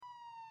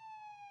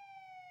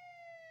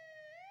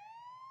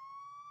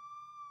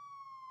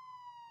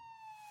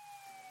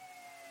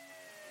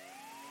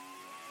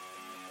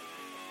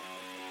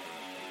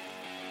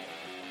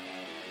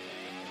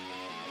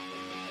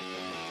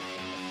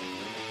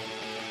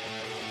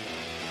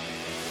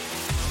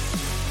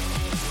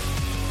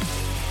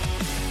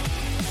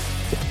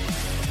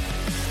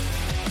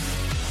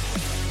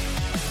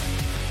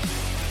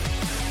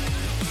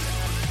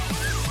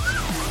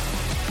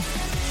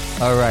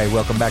All right,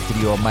 welcome back to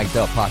the All Mic'd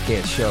Up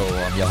Podcast Show.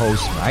 I'm your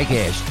host, Mike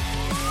Ash.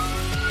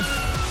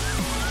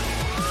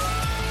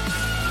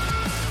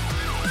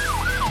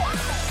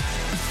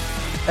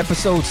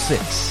 Episode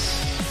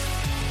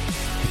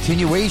 6.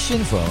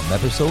 Continuation from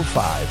Episode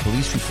 5,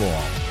 Police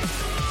Reform.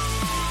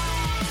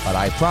 But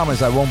I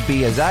promise I won't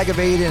be as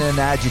aggravated and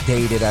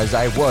agitated as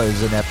I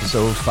was in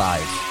Episode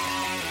 5.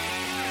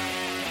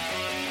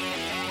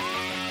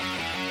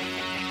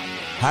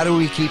 How do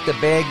we keep the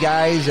bad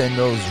guys and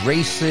those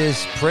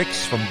racist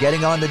pricks from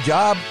getting on the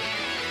job?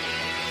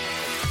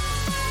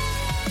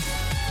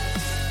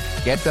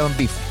 Get them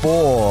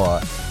before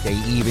they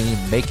even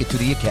make it to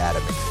the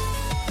academy.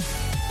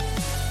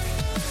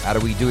 How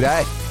do we do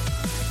that?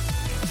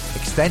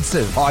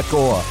 Extensive,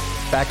 hardcore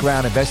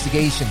background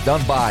investigation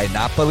done by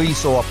not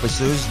police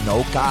officers,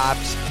 no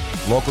cops,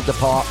 local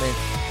department,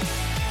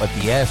 but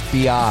the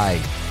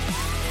FBI.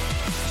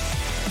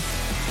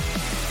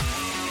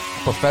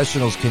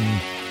 Professionals can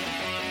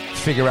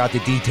figure out the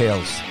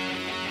details.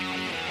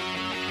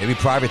 Maybe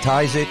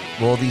privatize it.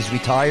 All these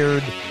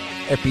retired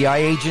FBI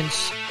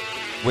agents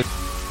with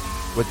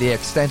the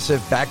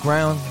extensive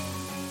background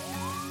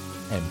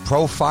and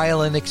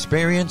profiling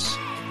experience,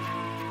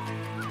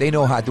 they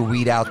know how to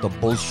weed out the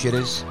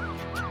bullshitters.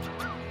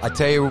 I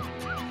tell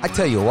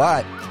you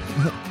what,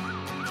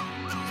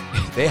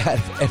 they had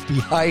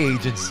FBI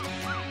agents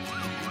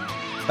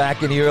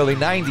back in the early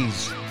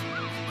 90s.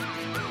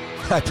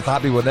 I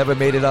probably would never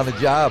made it on the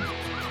job.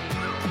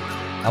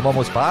 I'm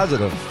almost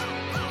positive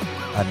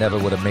I never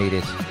would have made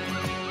it.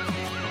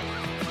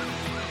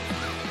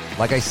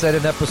 Like I said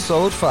in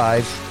Episode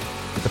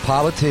 5, with the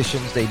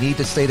politicians, they need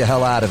to stay the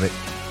hell out of it.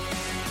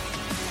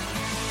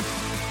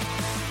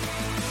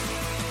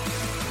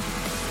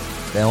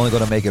 They're only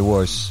going to make it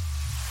worse.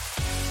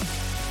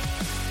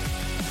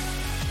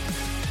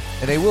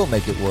 And they will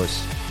make it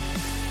worse.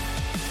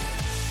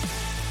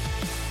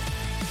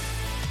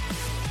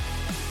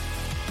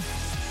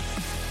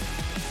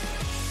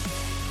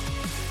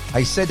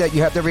 I said that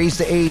you have to raise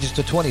the age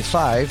to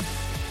 25.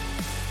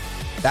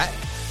 That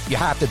you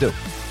have to do.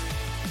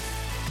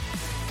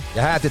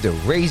 You have to do.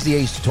 Raise the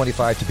age to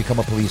 25 to become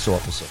a police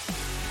officer.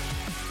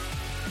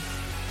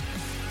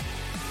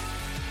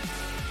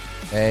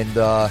 And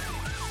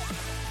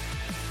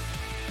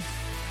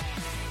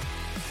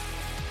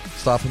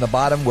start from the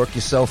bottom, work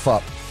yourself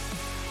up.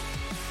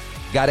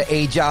 You got to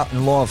age out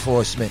in law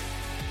enforcement.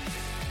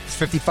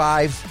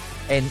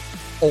 55 and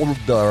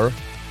older.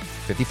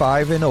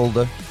 55 and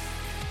older.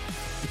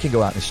 You can't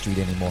go out in the street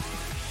anymore.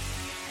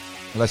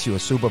 Unless you're a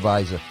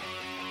supervisor.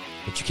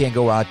 But you can't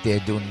go out there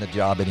doing the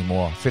job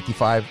anymore.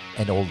 55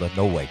 and older,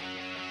 no way.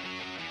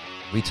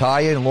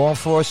 Retire in law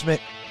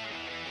enforcement.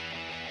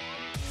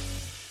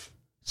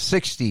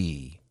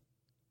 60.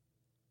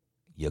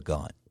 You're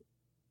gone.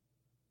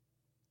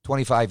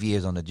 25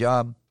 years on the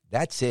job.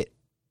 That's it.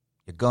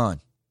 You're gone.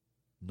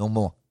 No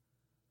more.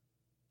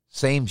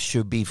 Same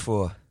should be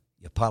for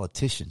your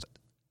politicians.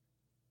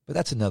 But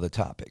that's another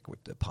topic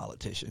with the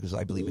politicians, because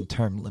I believe in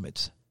term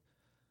limits.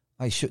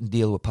 I shouldn't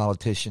deal with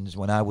politicians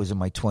when I was in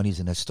my 20s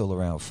and they're still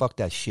around. Fuck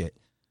that shit.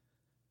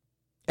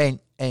 And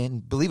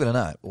believe it or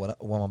not, what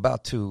I'm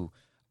about to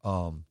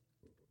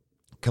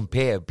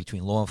compare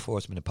between law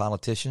enforcement and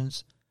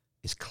politicians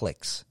is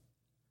cliques.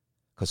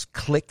 Because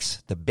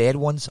cliques, the bad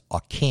ones,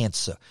 are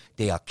cancer.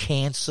 They are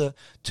cancer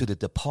to the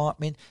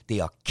department. They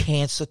are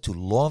cancer to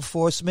law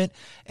enforcement.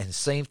 And the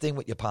same thing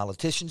with your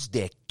politicians.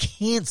 They're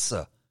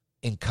cancer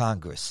in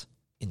Congress,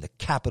 in the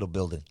Capitol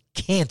building.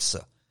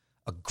 Cancer.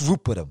 A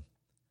group of them.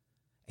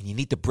 And you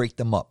need to break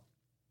them up.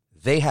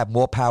 They have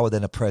more power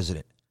than a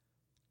president.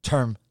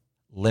 Term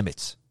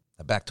limits.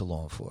 Now back to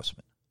law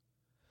enforcement.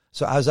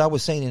 So as I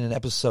was saying in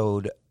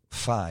Episode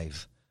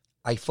 5,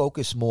 I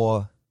focus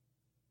more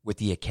with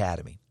the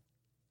academy.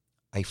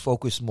 I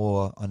focus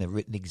more on a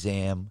written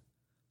exam.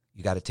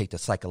 You got to take the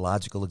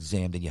psychological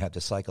exam. Then you have the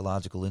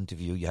psychological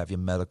interview. You have your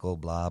medical,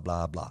 blah,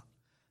 blah, blah.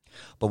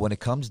 But when it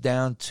comes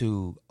down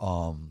to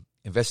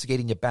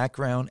investigating your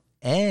background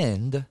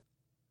and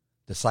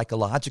the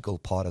psychological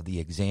part of the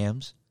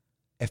exams,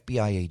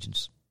 FBI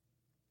agents.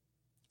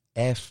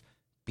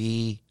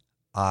 FBI.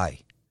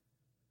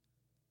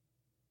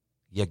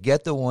 You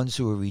get the ones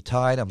who are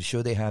retired. I'm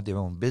sure they have their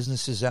own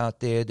businesses out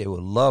there. They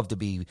would love to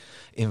be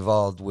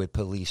involved with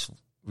police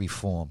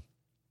reform.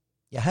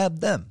 You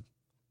have them.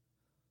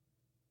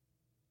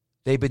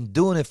 They've been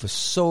doing it for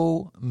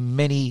so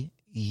many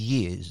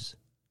years.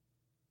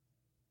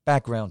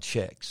 Background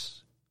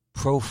checks,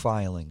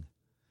 profiling.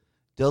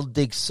 They'll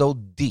dig so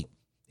deep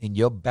in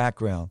your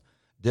background,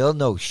 they'll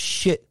know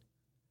shit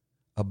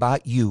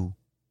about you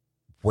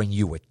when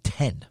you were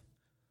 10.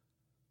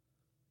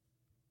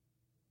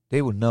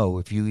 They will know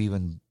if you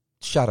even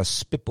shot a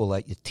spitball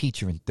at your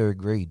teacher in 3rd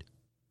grade.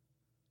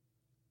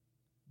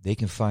 They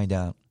can find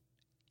out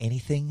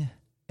anything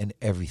and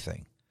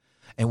everything.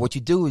 And what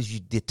you do is you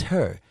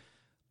deter.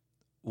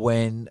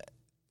 When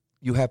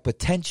you have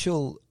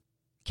potential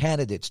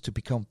candidates to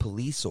become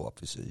police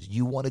officers,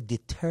 you want to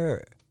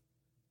deter.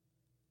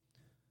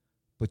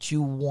 But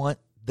you want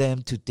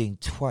them to think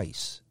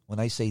twice When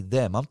I say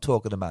them, I'm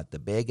talking about the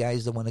bad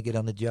guys that want to get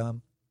on the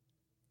job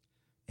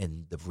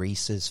and the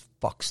racist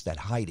fucks that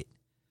hide it.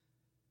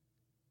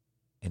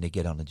 And they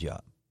get on the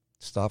job.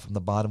 Start from the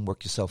bottom,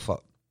 work yourself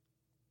up.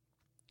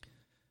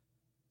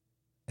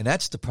 And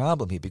that's the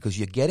problem here, because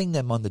you're getting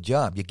them on the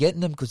job. You're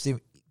getting them because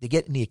they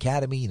get in the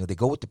academy, you know, they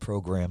go with the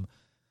program.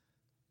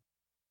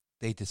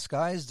 They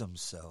disguise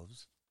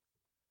themselves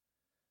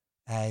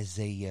as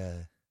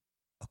a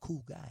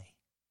cool guy.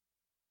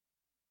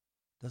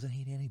 Doesn't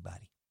hate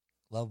anybody.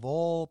 Love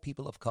all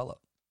people of color.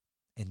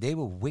 And they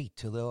will wait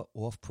till they're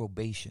off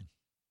probation.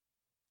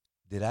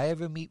 Did I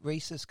ever meet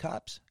racist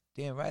cops?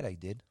 Damn right I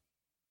did.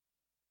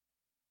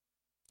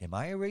 Am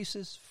I a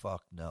racist?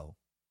 Fuck no.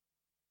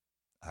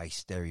 I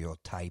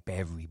stereotype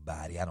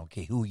everybody. I don't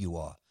care who you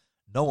are.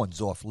 No one's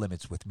off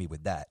limits with me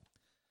with that.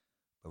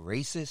 But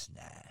racist?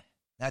 Nah.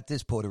 Not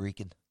this Puerto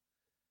Rican.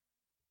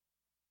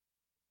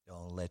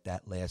 Don't let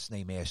that last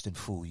name Ashton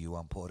fool you.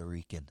 I'm Puerto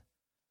Rican.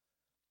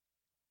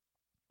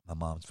 My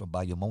mom's from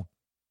Bayamon.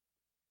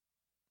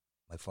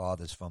 My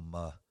father's from,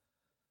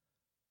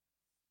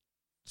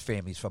 his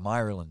family's from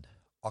Ireland,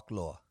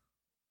 Ocklaw,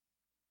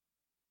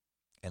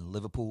 and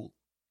Liverpool,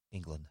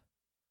 England.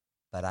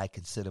 But I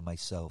consider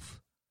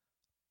myself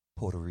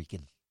Puerto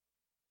Rican.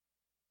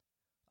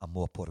 I'm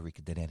more Puerto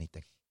Rican than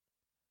anything.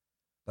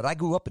 But I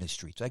grew up in the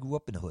streets. I grew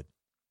up in the hood.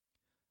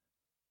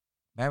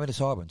 Mariners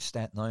Harbor in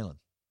Staten Island.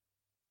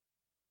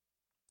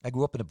 I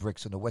grew up in the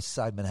bricks on the west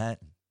side of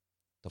Manhattan.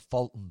 The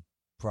Fulton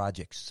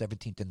Projects,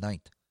 17th and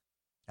 9th.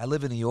 I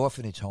live in the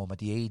orphanage home at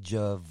the age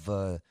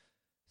of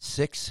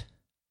 6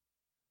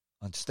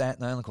 on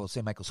Staten Island called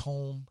St. Michael's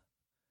Home.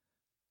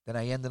 Then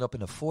I ended up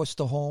in a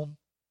foster home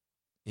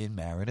in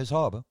Mariners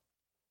Harbor.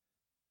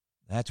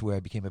 That's where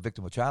I became a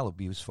victim of child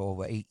abuse for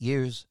over 8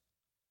 years.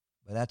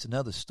 But that's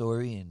another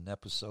story and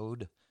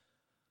episode.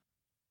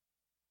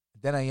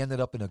 Then I ended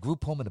up in a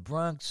group home in the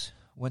Bronx.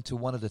 Went to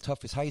one of the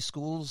toughest high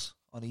schools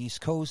on the East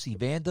Coast,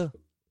 Evander,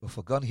 off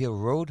of Gun Hill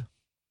Road.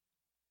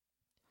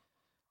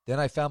 Then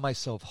I found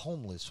myself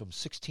homeless from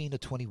 16 to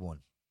 21.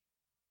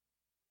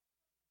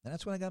 And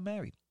that's when I got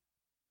married.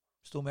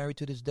 Still married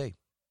to this day.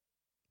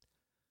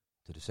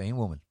 To the same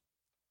woman.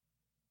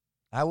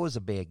 I was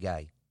a bad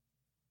guy.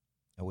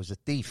 I was a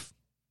thief.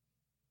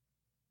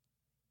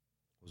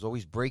 I was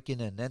always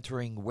breaking and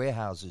entering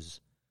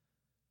warehouses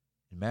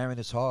in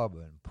Mariners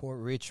Harbor and Port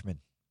Richmond.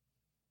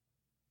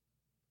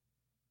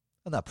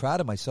 I'm not proud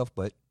of myself,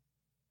 but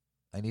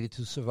I needed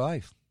to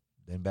survive.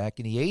 Then back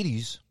in the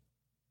 80s,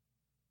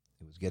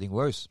 it was getting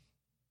worse.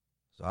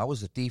 So I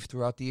was a thief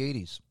throughout the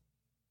 80s.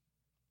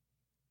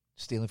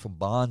 Stealing from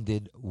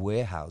bonded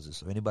warehouses.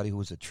 So anybody who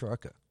was a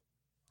trucker,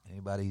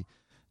 anybody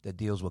that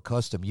deals with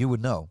custom, you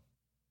would know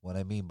what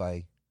I mean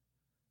by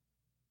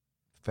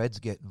feds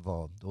get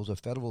involved. Those are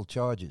federal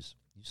charges.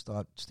 You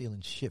start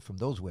stealing shit from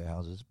those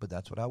warehouses, but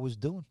that's what I was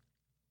doing.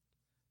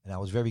 And I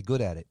was very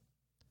good at it.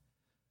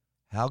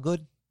 How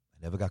good?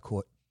 I never got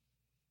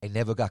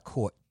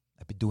caught.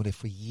 I've been doing it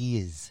for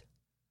years.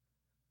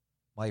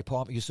 My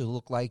apartment used to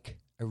look like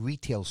a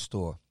retail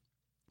store.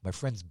 My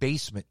friend's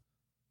basement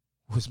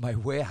was my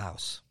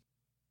warehouse.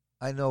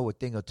 I know a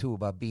thing or two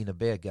about being a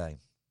bad guy.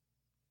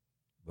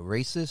 But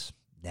racist?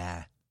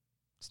 Nah.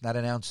 It's not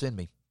an ounce in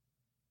me.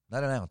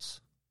 Not an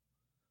ounce.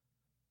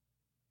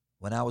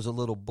 When I was a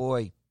little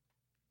boy,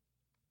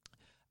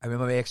 I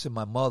remember asking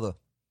my mother,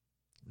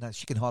 now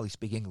she can hardly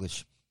speak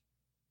English,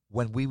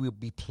 when we would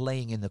be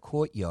playing in the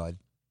courtyard,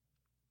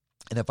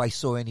 and if I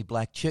saw any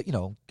black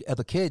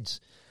other kids,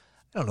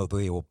 I don't know if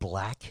they were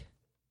black.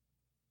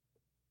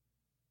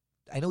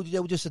 I know they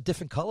were just a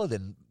different color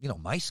than,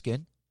 my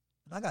skin.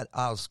 And I got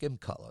our skin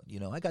color,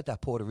 I got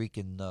that Puerto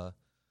Rican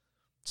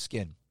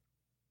skin.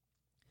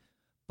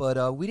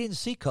 But we didn't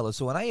see color.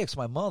 So when I asked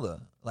my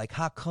mother, like,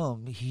 how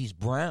come he's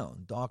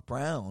brown, dark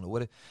brown, or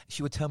what?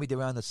 She would tell me they're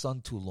around the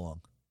sun too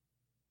long.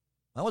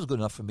 That was good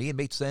enough for me. It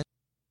made sense.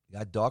 You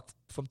got dark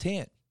from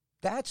tan.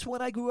 That's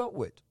what I grew up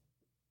with.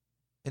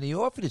 And the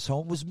orphanage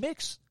home was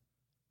mixed.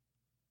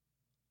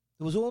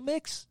 It was all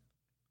mixed.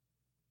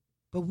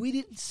 But we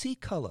didn't see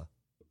color.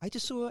 I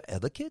just saw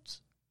other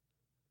kids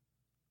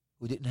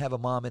who didn't have a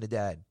mom and a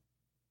dad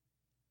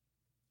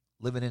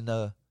living in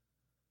the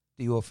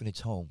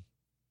orphanage home.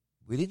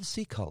 We didn't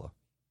see color.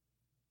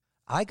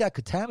 I got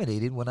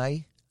contaminated when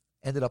I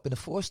ended up in a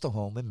foster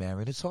home in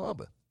Mariners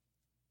Harbor.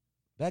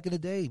 Back in the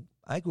day,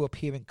 I grew up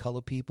hearing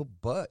colored people,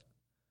 but,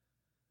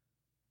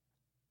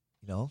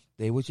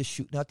 they were just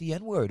shooting out the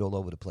N-word all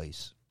over the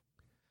place.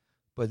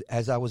 But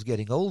as I was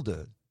getting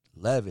older,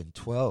 11,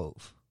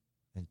 12,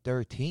 and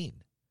 13,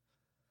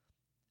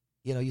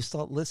 you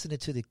start listening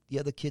to the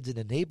other kids in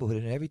the neighborhood,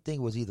 and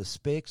everything was either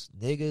spics,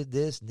 nigger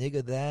this,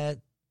 nigger that,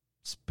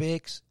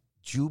 spics,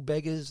 Jew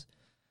beggars.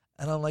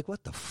 And I'm like,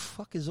 what the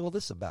fuck is all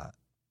this about?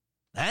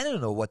 I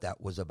didn't know what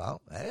that was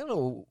about. I didn't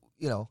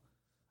know,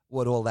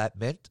 what all that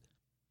meant.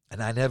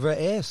 And I never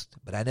asked.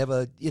 But I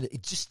never,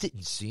 it just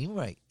didn't seem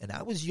right. And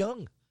I was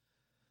young.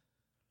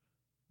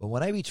 But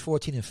when I reached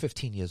 14 and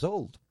 15 years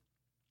old,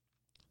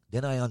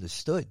 then I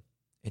understood.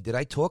 And did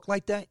I talk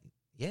like that?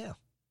 Yeah.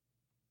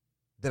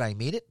 Did I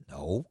mean it?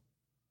 No.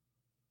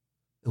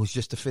 It was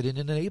just to fit in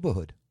the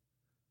neighborhood.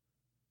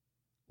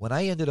 When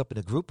I ended up in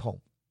a group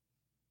home,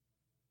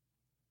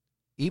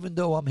 even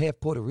though I'm half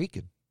Puerto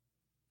Rican,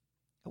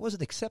 I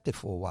wasn't accepted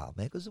for a while,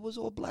 man, because it was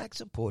all blacks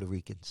and Puerto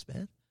Ricans,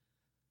 man.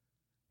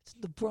 It's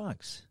in the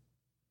Bronx.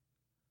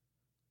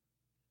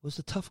 It was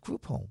a tough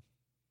group home.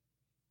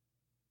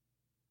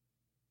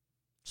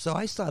 So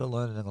I started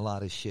learning a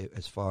lot of shit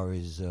as far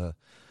as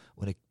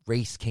when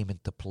race came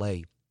into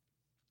play.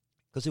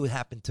 Because it would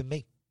happen to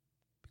me.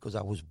 Because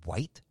I was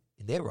white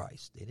in their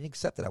eyes. They didn't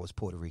accept that I was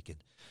Puerto Rican.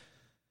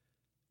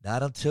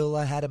 Not until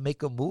I had to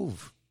make a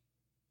move.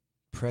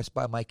 Pressed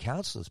by my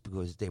counselors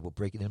because they were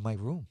breaking in my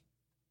room.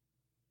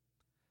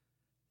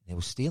 They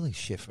were stealing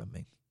shit from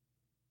me.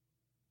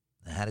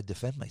 I had to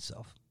defend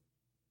myself.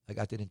 I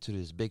got into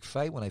this big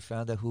fight when I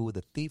found out who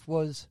the thief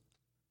was.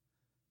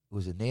 It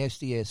was a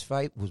nasty-ass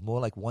fight. It was more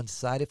like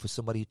one-sided for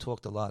somebody who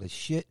talked a lot of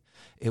shit.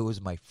 It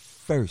was my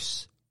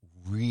first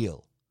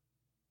real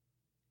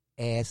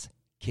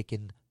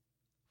ass-kicking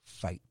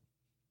fight.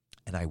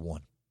 And I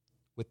won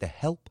with the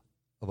help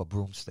of a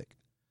broomstick.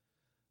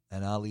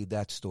 And I'll leave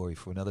that story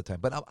for another time.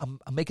 But I'm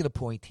making a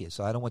point here,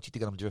 so I don't want you to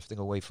think I'm drifting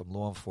away from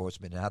law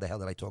enforcement and how the hell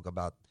did I talk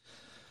about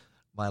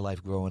my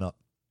life growing up.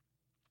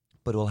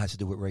 But it all has to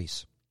do with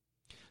race.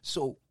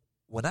 So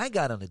when I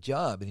got on a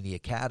job in the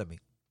academy,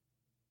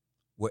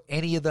 were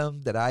any of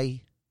them that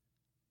I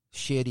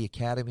shared the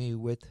academy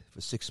with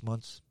for 6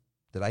 months,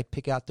 did I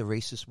pick out the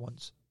racist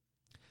ones?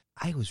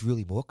 I was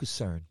really more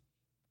concerned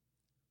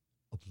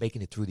of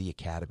making it through the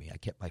academy. I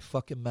kept my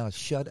fucking mouth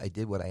shut. I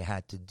did what I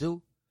had to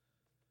do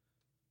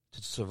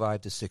to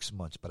survive the 6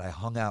 months. But I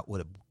hung out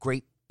with a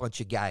great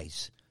bunch of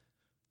guys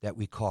that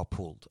we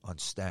carpooled on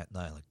Staten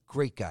Island.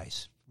 Great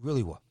guys.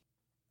 Really were.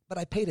 But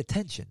I paid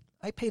attention.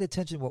 I paid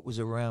attention to what was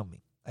around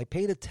me. I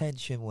paid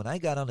attention when I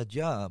got on a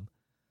job.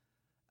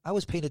 I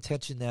was paying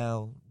attention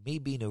now, me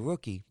being a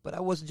rookie, but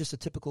I wasn't just a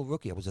typical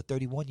rookie. I was a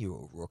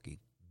 31-year-old rookie.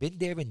 Been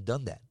there and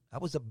done that. I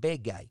was a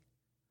bad guy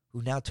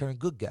who now turned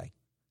good guy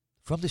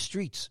from the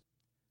streets.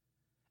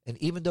 And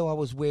even though I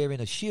was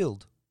wearing a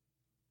shield,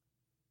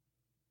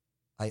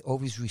 I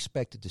always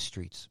respected the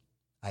streets.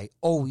 I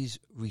always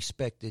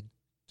respected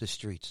the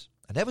streets.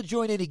 I never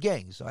joined any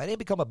gangs, so I didn't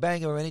become a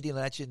banger or anything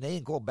like that shit. They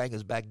didn't call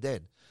bangers back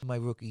then. My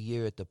rookie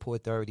year at the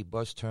Port Authority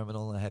bus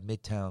terminal, I had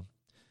Midtown,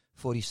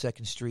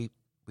 42nd Street.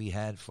 We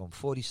had from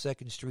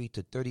 42nd Street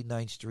to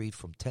 39th Street,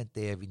 from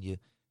 10th Avenue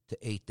to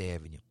 8th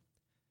Avenue.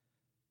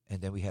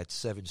 And then we had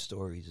 7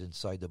 stories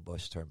inside the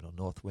bus terminal,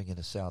 North Wing and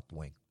the South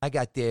Wing. I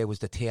got there, it was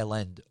the tail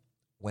end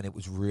when it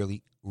was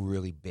really,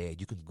 really bad.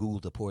 You can Google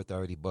the Port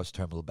Authority bus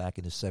terminal back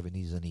in the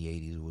 70s and the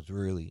 80s. It was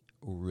really,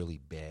 really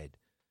bad.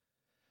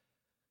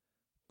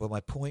 But my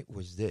point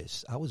was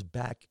this. I was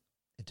back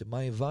into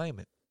my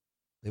environment.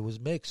 It was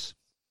mixed.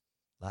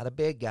 A lot of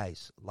bad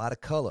guys. A lot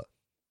of color.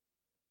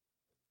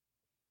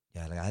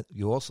 Yeah,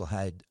 you also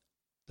had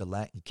the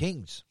Latin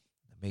Kings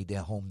that made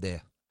their home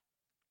there.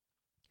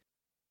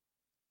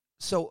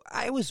 So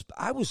I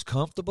was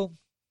comfortable.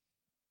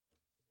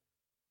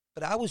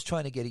 But I was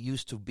trying to get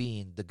used to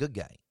being the good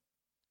guy.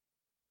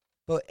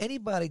 But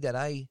anybody that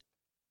I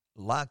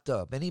locked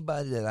up,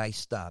 anybody that I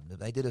stopped,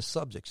 if I did a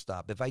subject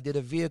stop, if I did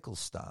a vehicle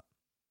stop,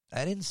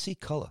 I didn't see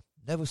color.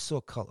 Never saw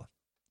color.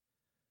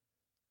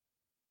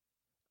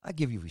 I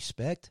give you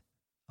respect.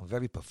 I'm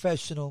very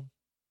professional.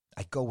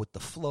 I go with the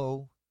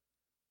flow.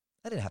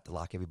 I didn't have to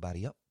lock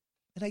everybody up.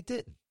 And I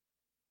didn't.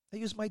 I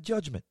used my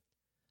judgment.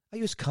 I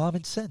used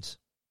common sense.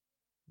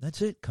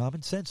 That's it.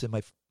 Common sense. In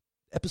my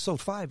episode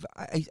 5,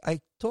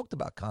 I talked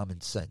about common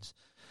sense.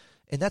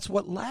 And that's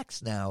what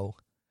lacks now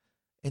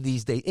in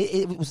these days.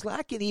 It was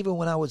lacking even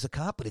when I was a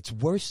cop, but it's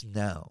worse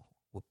now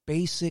with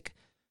basic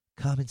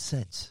common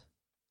sense.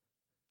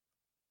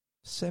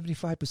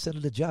 75%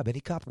 of the job.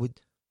 Any cop would,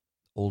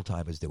 old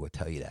timers, they would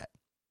tell you that.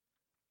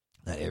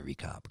 Not every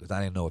cop, because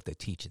I didn't know if they're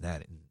teaching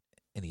that in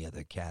any other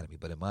academy,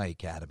 but in my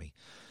academy,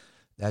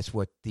 that's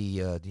what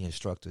the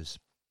instructors,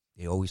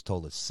 they always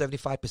told us.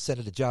 75%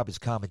 of the job is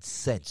common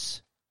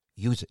sense.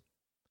 Use it.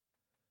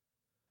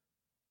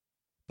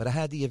 But I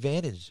had the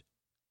advantage.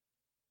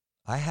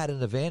 I had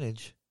an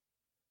advantage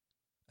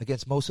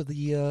against most of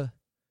the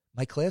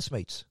my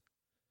classmates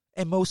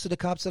and most of the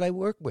cops that I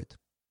worked with.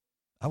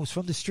 I was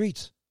from the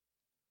streets.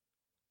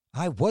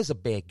 I was a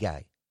bad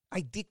guy.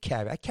 I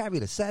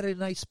carried a Saturday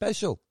Night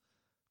Special,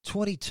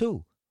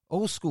 22,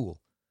 old school,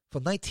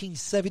 from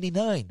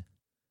 1979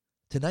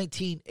 to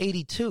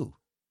 1982.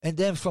 And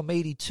then from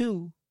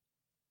 82,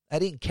 I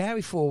didn't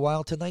carry for a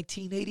while to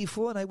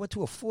 1984, and I went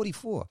to a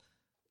 44.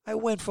 I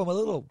went from a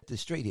little,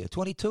 straight here,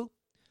 22.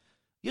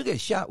 You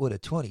get shot with a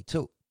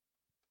 22.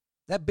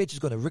 That bitch is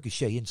going to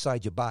ricochet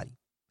inside your body.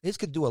 This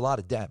can do a lot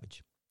of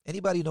damage.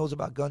 Anybody who knows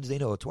about guns, they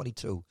know a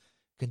 22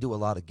 can do a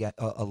lot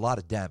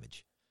of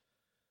damage.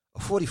 A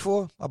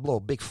 44, I'll blow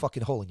a big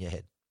fucking hole in your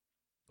head.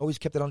 Always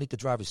kept it underneath the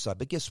driver's side.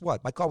 But guess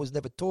what? My car was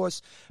never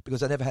tossed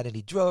because I never had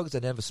any drugs. I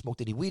never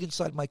smoked any weed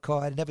inside my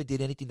car. I never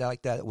did anything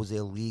like that. It was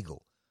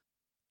illegal.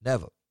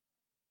 Never.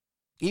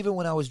 Even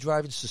when I was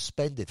driving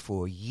suspended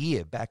for a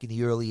year back in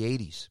the early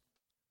 80s,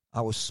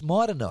 I was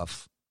smart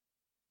enough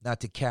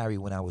not to carry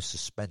when I was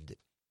suspended.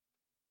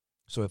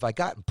 So if I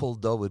got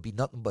pulled over, it would be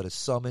nothing but a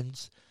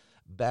summons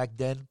back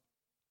then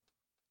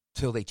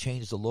till they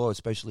changed the law,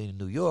 especially in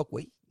New York.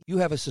 Wait, you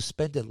have a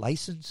suspended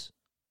license?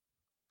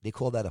 They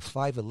call that a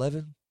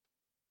 511.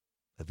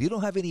 If you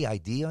don't have any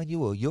ID on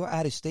you or you're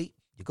out of state,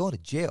 you're going to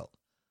jail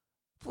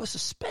for a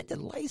suspended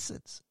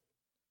license.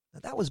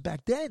 Now, that was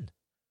back then.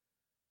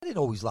 I didn't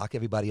always lock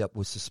everybody up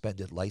with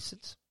suspended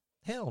license.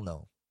 Hell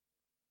no.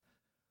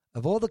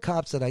 Of all the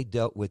cops that I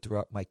dealt with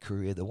throughout my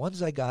career, the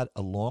ones I got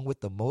along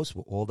with the most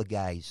were all the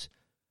guys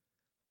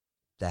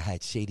that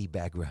had shady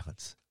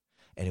backgrounds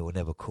and they were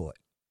never caught.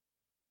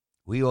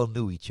 We all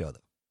knew each other.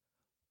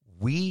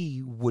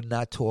 We would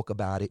not talk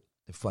about it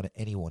in front of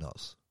anyone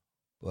else.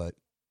 But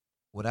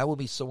when I would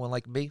meet someone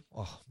like me,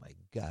 oh my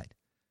God,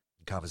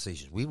 the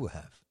conversations we would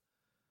have.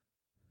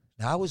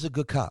 Now, I was a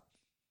good cop.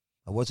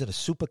 I wasn't a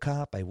super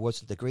cop. I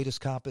wasn't the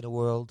greatest cop in the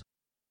world.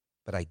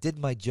 But I did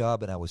my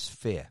job and I was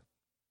fair.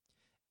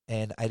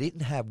 And I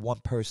didn't have one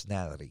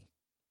personality.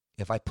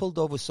 If I pulled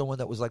over someone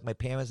that was like my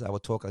parents, I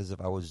would talk as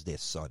if I was their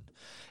son.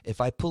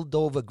 If I pulled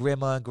over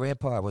grandma and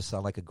grandpa, I would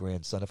sound like a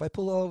grandson. If I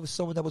pulled over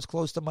someone that was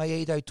close to my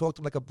age, I talked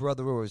to them like a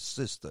brother or a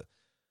sister.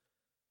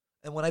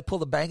 And when I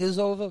pulled the bangers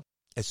over,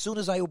 as soon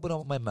as I opened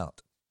up my mouth,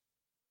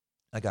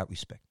 I got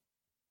respect.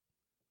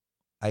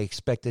 I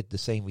expected the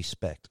same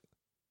respect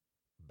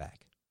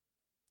back.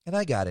 And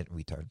I got it in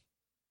return.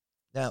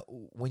 Now,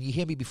 when you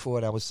hear me before,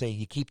 and I was saying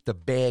you keep the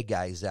bad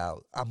guys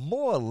out, I'm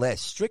more or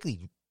less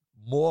strictly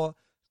more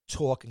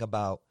talking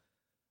about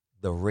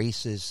the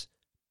racist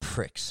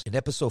pricks. In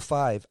episode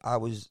 5,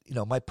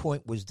 my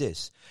point was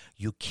this.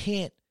 You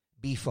can't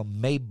be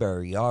from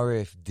Mayberry,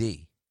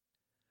 RFD.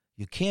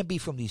 You can't be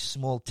from these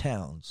small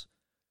towns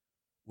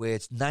where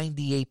it's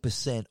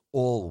 98%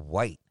 all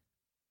white.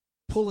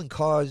 Pulling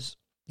cars,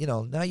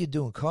 now you're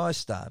doing car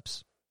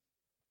stops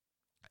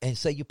and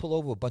say you pull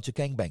over a bunch of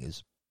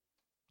gangbangers.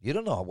 You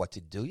don't know what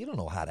to do. You don't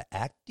know how to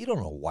act. You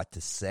don't know what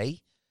to say,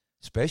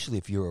 especially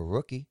if you're a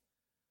rookie.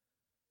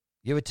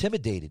 You're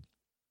intimidated.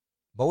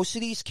 Most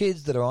of these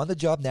kids that are on the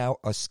job now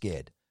are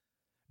scared.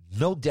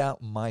 No doubt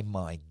in my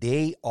mind,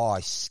 they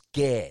are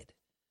scared.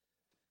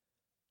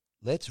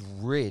 Let's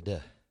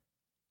rid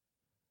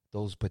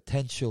those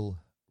potential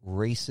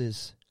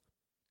racists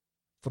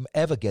from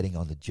ever getting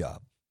on the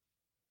job.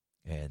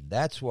 And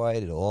that's why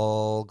it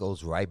all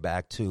goes right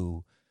back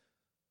to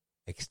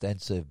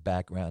extensive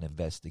background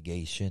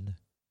investigation,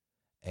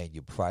 and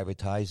you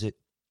privatize it,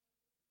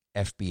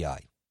 FBI.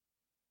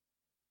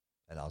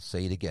 And I'll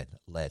say it again,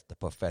 let the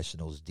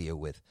professionals deal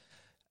with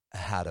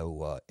how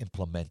to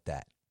implement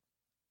that.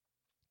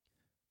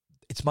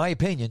 It's my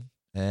opinion,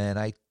 and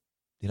I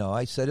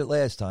said it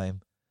last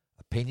time,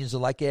 opinions are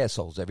like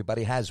assholes.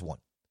 Everybody has one.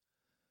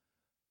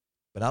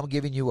 But I'm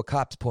giving you a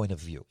cop's point of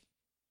view.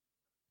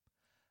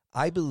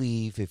 I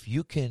believe if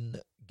you can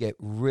get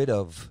rid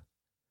of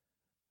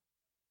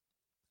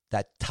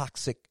that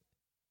toxic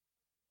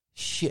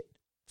shit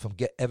from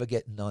ever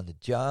getting on the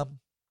job,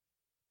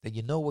 then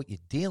you know what you're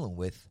dealing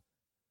with,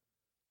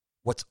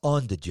 what's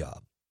on the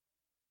job.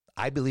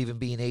 I believe in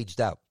being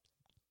aged out.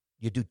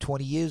 You do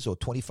 20 years or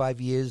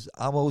 25 years.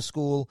 I'm old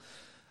school.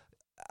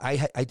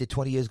 I did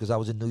 20 years because I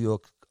was in New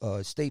York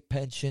state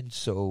pension,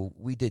 so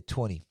we did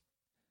 20.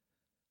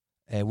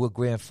 And we're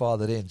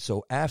grandfathered in.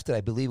 So after,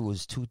 I believe it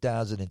was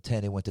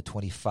 2010, it went to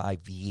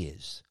 25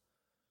 years.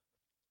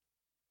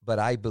 But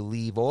I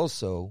believe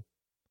also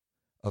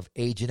of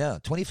aging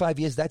out. 25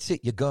 years, that's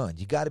it. You're gone.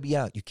 You got to be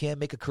out. You can't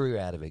make a career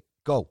out of it.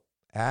 Go.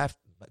 If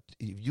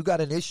you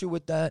got an issue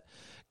with that,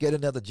 get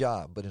another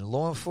job. But in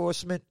law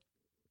enforcement,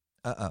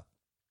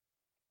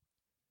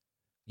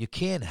 you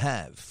can't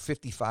have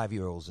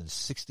 55-year-olds and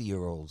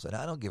 60-year-olds, and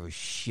I don't give a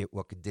shit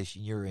what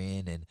condition you're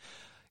in, and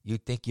you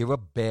think you're a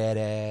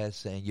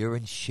badass and you're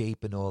in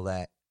shape and all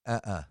that.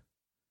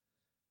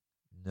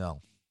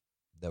 No.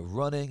 The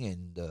running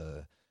and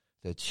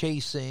the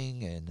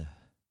chasing, and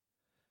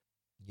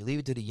you leave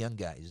it to the young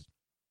guys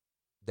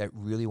that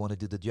really want to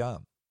do the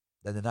job.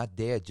 That they're not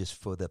there just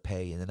for the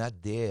pay, and they're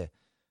not there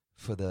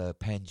for the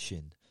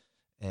pension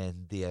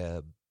and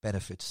the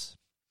benefits,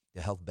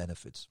 the health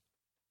benefits.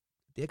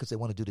 They're there because they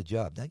want to do the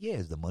job. Now,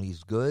 yeah, the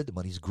money's good, the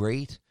money's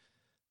great.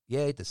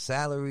 Yeah, the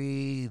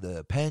salary,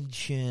 the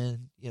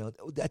pension,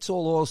 that's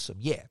all awesome.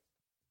 Yeah,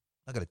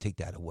 I'm not going to take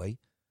that away.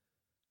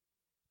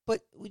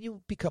 But when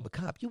you become a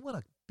cop, you want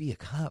to be a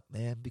cop,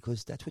 man,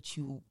 because that's what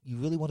you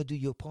really want to do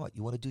your part.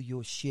 You want to do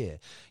your share.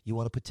 You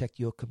want to protect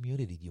your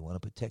community. You want to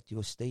protect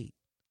your state,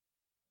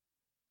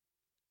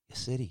 your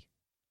city,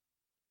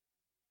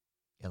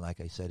 and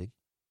like I said,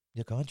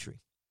 your country.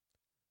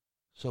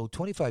 So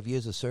 25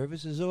 years of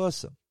service is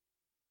awesome.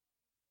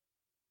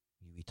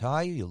 You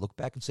retire, you look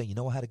back and say,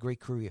 I had a great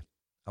career.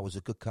 I was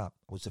a good cop.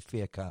 I was a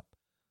fair cop.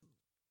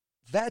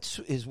 That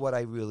is what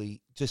I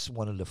really just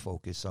wanted to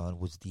focus on,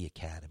 was the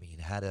academy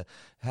and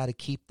how to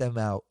keep them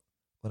out.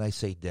 When I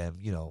say them,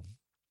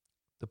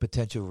 the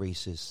potential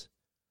racist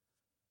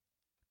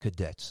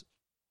cadets.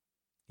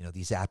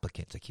 These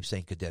applicants. I keep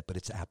saying cadet, but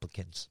it's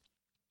applicants.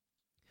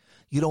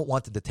 You don't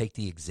want them to take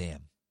the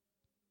exam.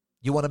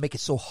 You want to make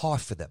it so hard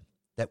for them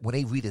that when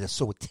they read it, they're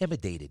so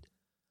intimidated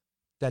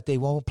that they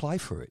won't apply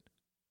for it.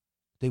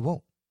 They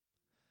won't.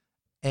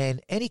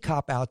 And any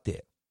cop out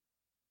there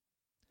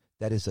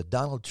that is a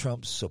Donald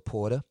Trump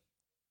supporter,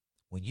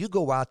 when you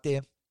go out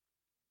there,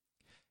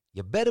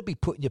 you better be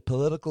putting your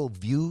political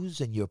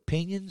views and your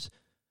opinions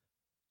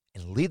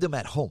and leave them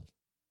at home.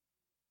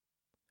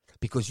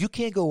 Because you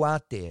can't go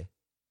out there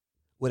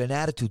with an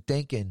attitude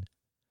thinking,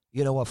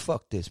 you know what,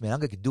 fuck this, man. I'm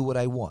going to do what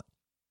I want.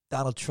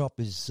 Donald Trump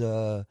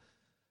says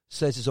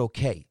it's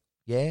okay.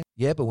 Yeah?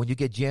 Yeah, but when you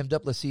get jammed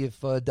up, let's see if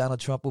Donald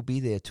Trump will be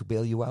there to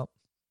bail you out.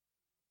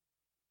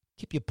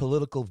 Keep your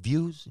political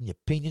views and your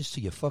opinions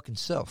to your fucking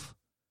self.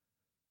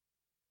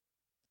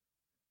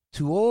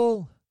 To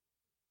all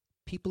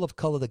people of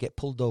color that get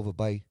pulled over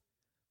by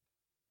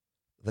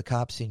the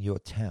cops in your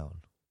town,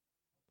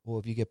 or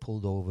if you get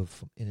pulled over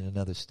in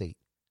another state,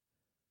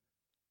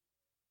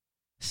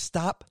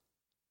 stop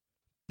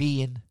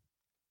being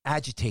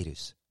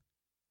agitators.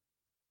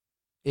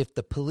 If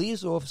the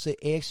police officer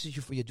asks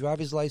you for your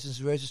driver's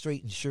license,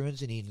 registration,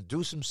 insurance, and he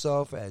introduces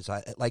himself as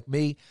like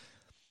me,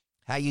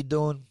 how you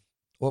doing,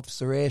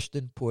 Officer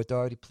Ashton, Port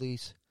Authority,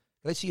 please.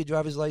 Can I see your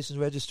driver's license,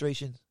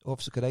 registration,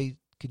 officer?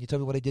 Can you tell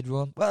me what I did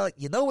wrong? Well,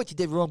 you know what you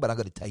did wrong, but I'm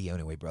going to tell you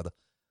anyway, brother.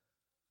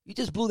 You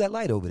just blew that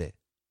light over there.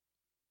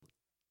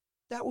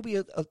 That would be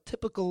a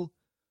typical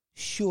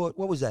short,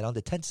 what was that,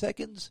 under 10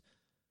 seconds?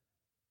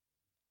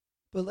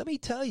 But let me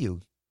tell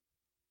you,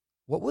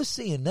 what we're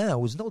seeing now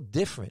was no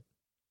different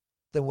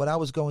than what I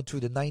was going through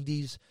the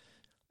 90s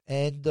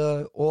and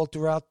all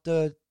throughout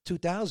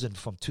 2000,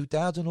 from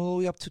 2000 all the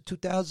way up to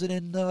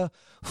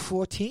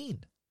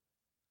 2014.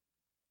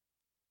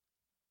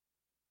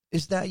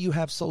 Is that you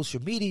have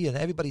social media and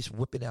everybody's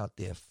whipping out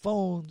their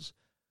phones.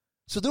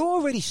 So they're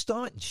already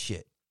starting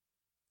shit.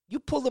 You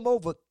pull them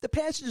over, the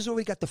passenger's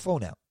already got the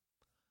phone out.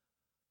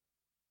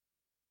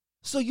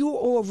 So you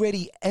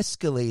already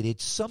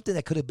escalated something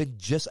that could have been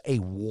just a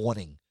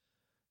warning.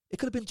 It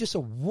could have been just a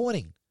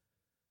warning.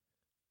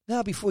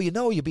 Now, before you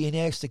know, you're being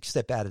asked to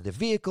step out of the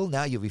vehicle.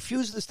 Now you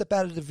refuse to step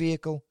out of the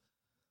vehicle.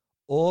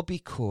 All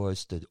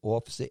because the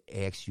officer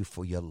asks you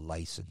for your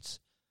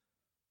license.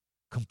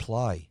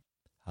 Comply.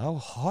 How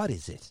hard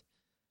is it?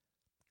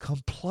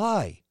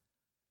 Comply.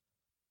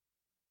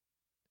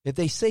 If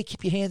they say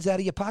keep your hands out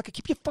of your pocket,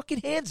 keep your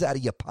fucking hands out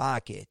of your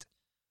pocket.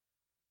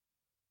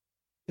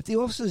 If the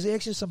officer is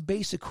asking some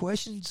basic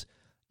questions,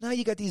 now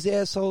you got these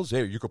assholes.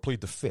 Hey, you can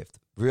plead the fifth.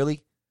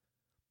 Really?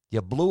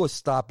 You blew a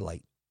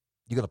stoplight.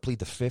 You're going to plead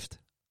the fifth?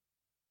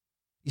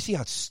 You see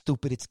how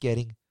stupid it's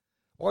getting?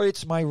 Or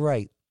it's my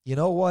right. You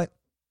know what?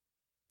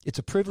 It's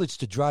a privilege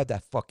to drive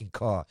that fucking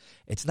car.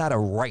 It's not a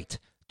right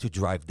to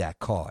drive that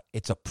car.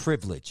 It's a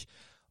privilege.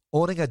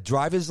 Owning a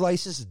driver's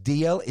license,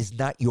 DL, is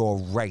not your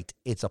right.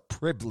 It's a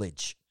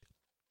privilege.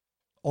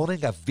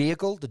 Owning a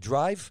vehicle to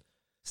drive,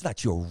 it's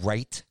not your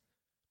right.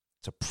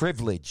 It's a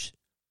privilege.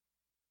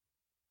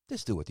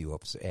 Just do what the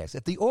officer asks.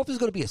 If the officer's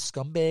going to be a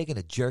scumbag and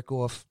a jerk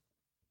off,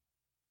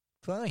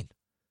 fine.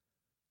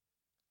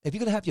 If you're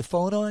going to have your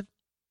phone on,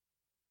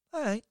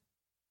 all right.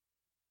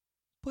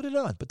 Put it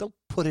on, but don't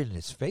put it in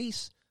his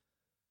face.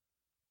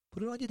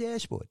 Put it on your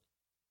dashboard.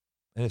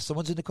 And if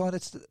someone's in the car,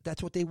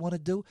 that's what they want to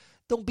do,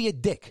 don't be a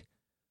dick.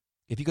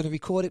 If you're going to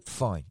record it,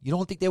 fine. You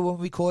don't think they were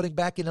recording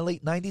back in the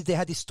late 90s? They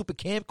had these stupid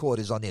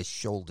camcorders on their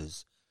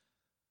shoulders.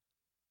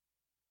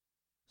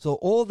 So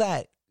all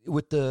that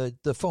with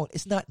the phone,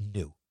 it's not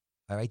new.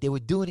 All right? They were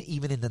doing it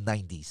even in the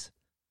 90s.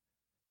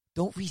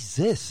 Don't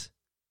resist.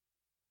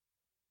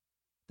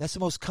 That's the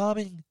most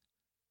common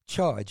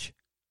charge,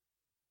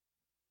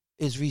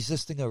 is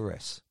resisting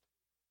arrest.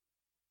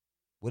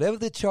 Whatever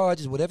the charge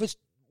is, whatever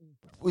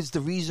was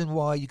the reason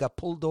why you got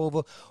pulled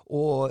over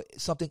or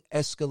something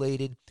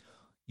escalated,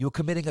 you're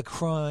committing a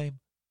crime,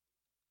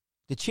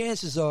 the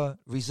chances are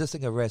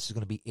resisting arrest is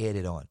going to be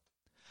added on.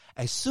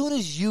 As soon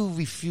as you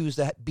refuse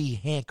to be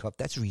handcuffed,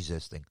 that's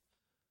resisting.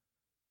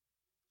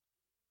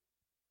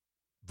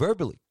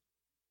 Verbally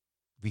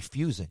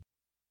refusing.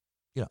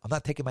 You know, I'm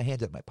not taking my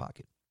hands out of my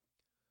pocket.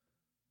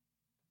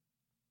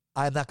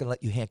 I'm not going to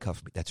let you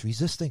handcuff me. That's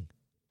resisting.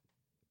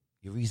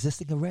 You're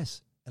resisting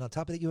arrest. And on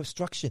top of that, you're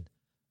obstruction.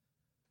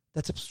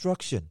 That's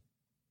obstruction.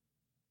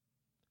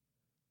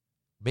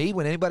 Me,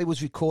 when anybody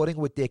was recording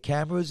with their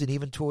cameras, and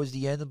even towards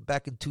the end,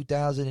 back in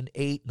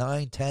 2008,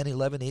 9, 10,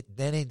 11,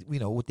 then,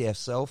 with their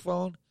cell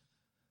phone,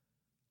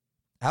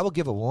 I will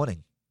give a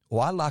warning.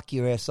 Or I lock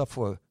your ass up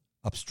for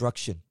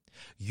obstruction.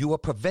 You are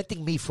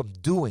preventing me from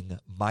doing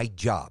my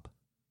job.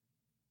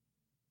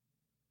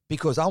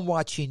 Because I'm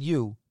watching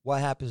you. What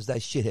happens? That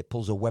shithead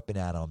pulls a weapon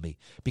out on me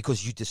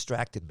because you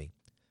distracted me.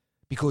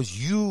 Because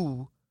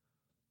you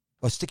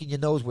are sticking your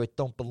nose where it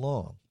don't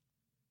belong.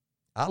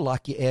 I'll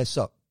lock your ass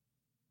up.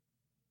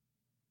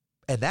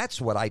 And that's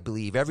what I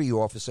believe every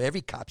officer, every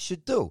cop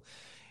should do.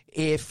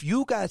 If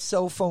you got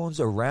cell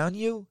phones around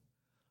you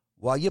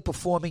while you're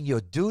performing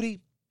your duty,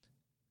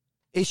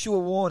 issue a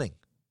warning.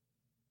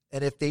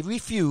 And if they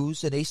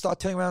refuse and they start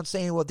turning around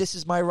saying, well, this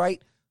is my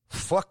right,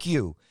 fuck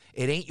you.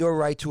 It ain't your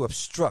right to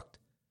obstruct.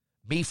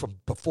 me from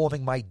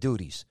performing my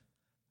duties.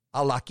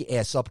 I'll lock your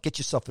ass up. Get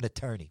yourself an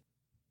attorney.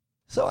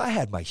 So I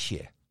had my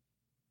share.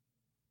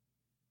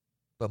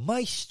 But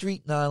my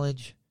street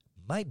knowledge,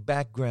 my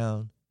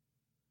background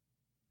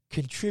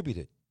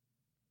contributed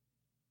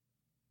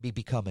me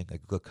becoming a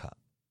good cop.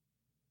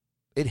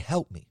 It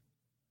helped me.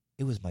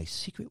 It was my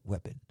secret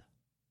weapon.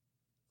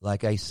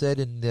 Like I said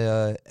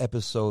in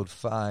episode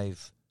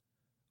 5,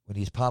 when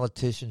these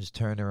politicians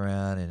turn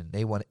around and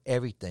they want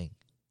everything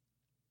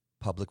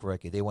public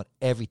record, they want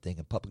everything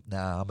in public.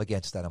 Nah, I'm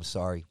against that. I'm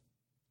sorry.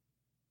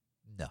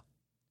 No.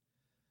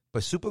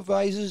 But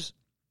supervisors,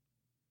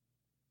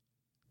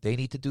 they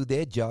need to do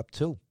their job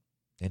too.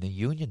 And the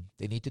union,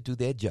 they need to do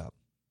their job.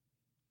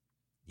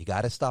 You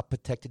got to stop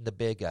protecting the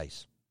bad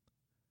guys.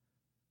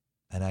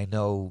 And I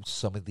know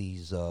some of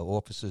these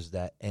officers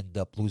that end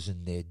up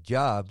losing their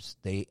jobs,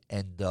 they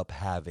end up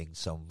having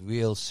some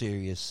real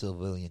serious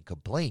civilian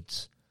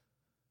complaints.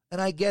 And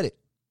I get it.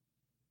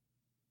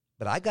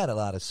 But I got a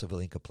lot of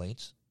civilian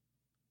complaints.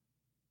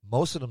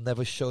 Most of them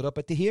never showed up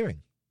at the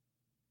hearing.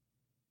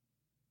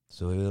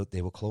 So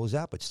they will close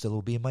out, but still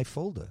will be in my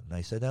folder. And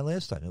I said that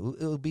last time. It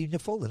will be in your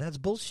folder. And that's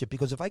bullshit,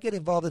 because if I get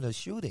involved in a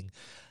shooting,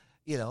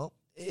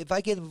 if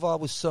I get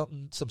involved with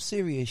some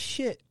serious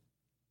shit,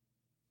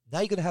 now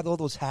you're going to have all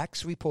those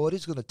hacks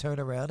reporters going to turn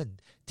around and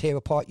tear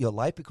apart your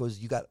life because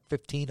you got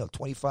 15 or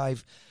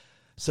 25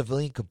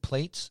 civilian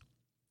complaints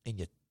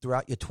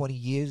throughout your 20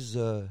 years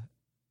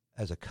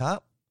as a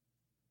cop.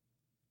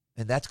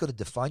 And that's going to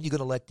define, you're going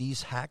to let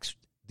these hacks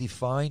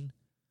define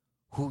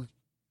who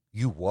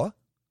you were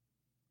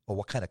or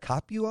what kind of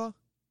cop you are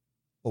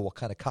or what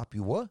kind of cop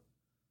you were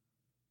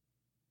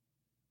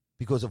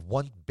because of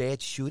one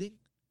bad shooting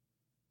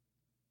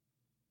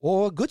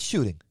or a good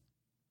shooting.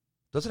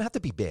 Doesn't have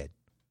to be bad.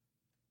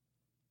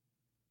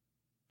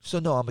 So,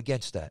 no, I'm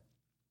against that.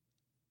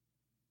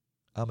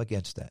 I'm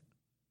against that.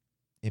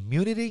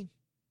 Immunity,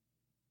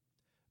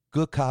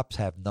 good cops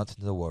have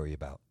nothing to worry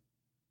about.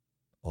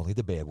 Only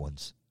the bad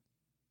ones.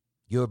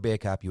 You're a bad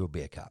cop, you're a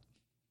bad cop.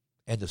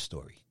 End of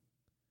story.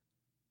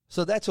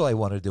 So that's all I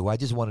wanted to do. I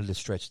just wanted to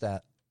stretch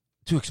that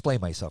to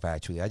explain myself,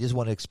 actually. I just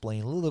want to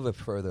explain a little bit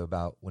further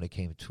about when it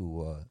came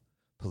to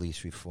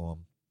police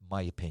reform,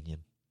 my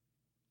opinion.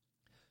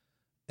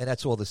 And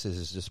that's all this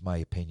is just my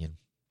opinion.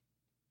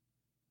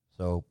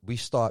 So we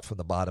start from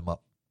the bottom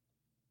up.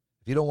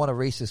 If you don't want a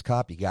racist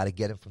cop, you got to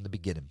get him from the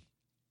beginning.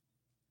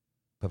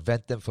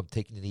 Prevent them from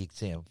taking the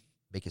exam.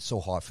 Make it so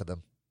hard for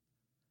them.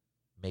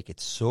 Make it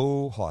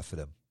so hard for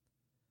them.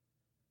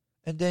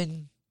 And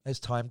then, as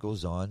time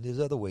goes on, there's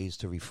other ways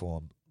to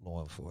reform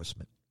law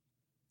enforcement.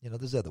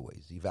 There's other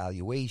ways.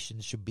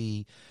 Evaluation should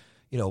be,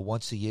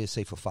 once a year,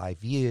 say for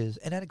 5 years.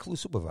 And that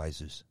includes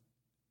supervisors.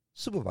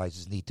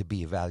 Supervisors need to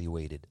be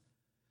evaluated.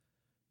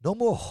 No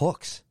more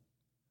hooks.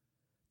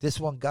 This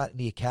one got in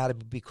the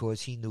academy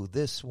because he knew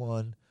this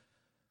one.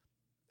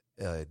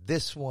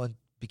 This one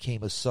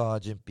became a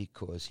sergeant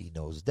because he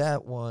knows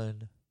that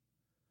one.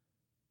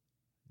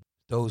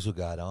 Those who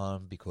got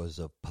on because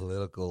of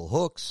political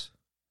hooks,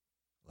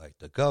 like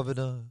the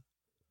governor,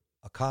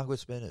 a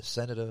congressman, a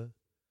senator,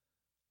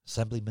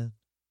 assemblyman,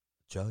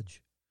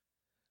 judge.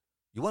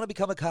 You want to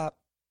become a cop?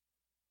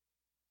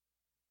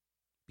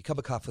 Become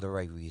a cop for the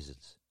right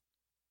reasons.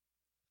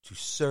 To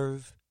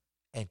serve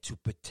and to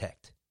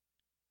protect.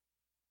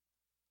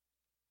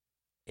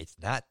 It's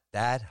not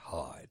that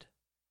hard.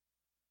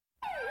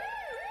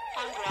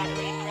 On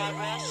Broadway,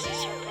 Progress,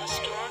 Surplus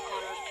Store,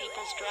 corner of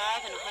People's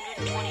Drive and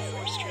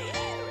 124th Street.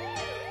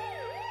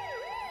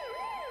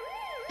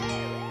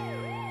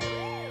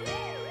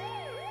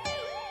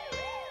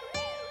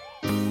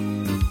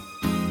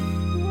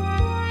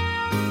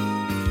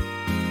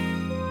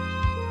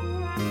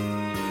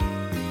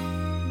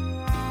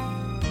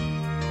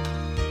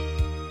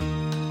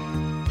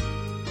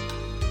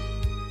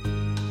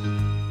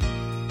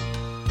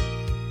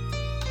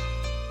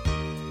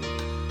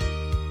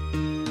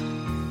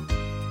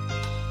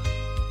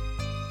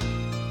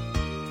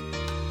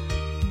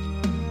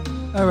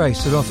 All right,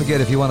 so don't forget,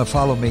 if you want to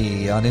follow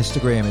me on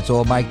Instagram, it's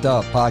All Mic'd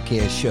Up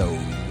Podcast Show.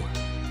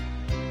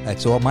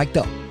 That's All Mic'd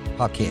Up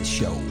Podcast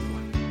Show.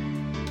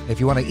 If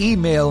you want to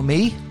email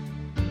me,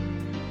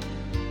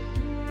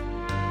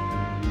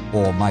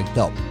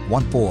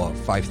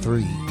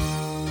 allmic'dup1453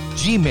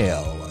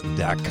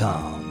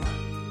 gmail.com.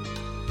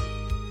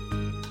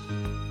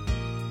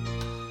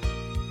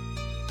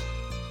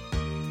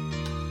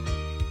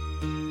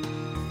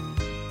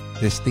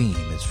 This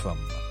theme is from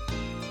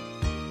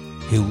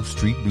Hill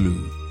Street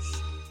Blues.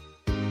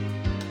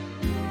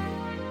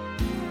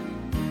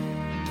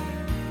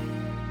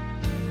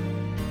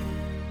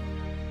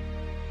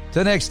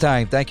 Till next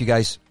time, thank you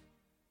guys.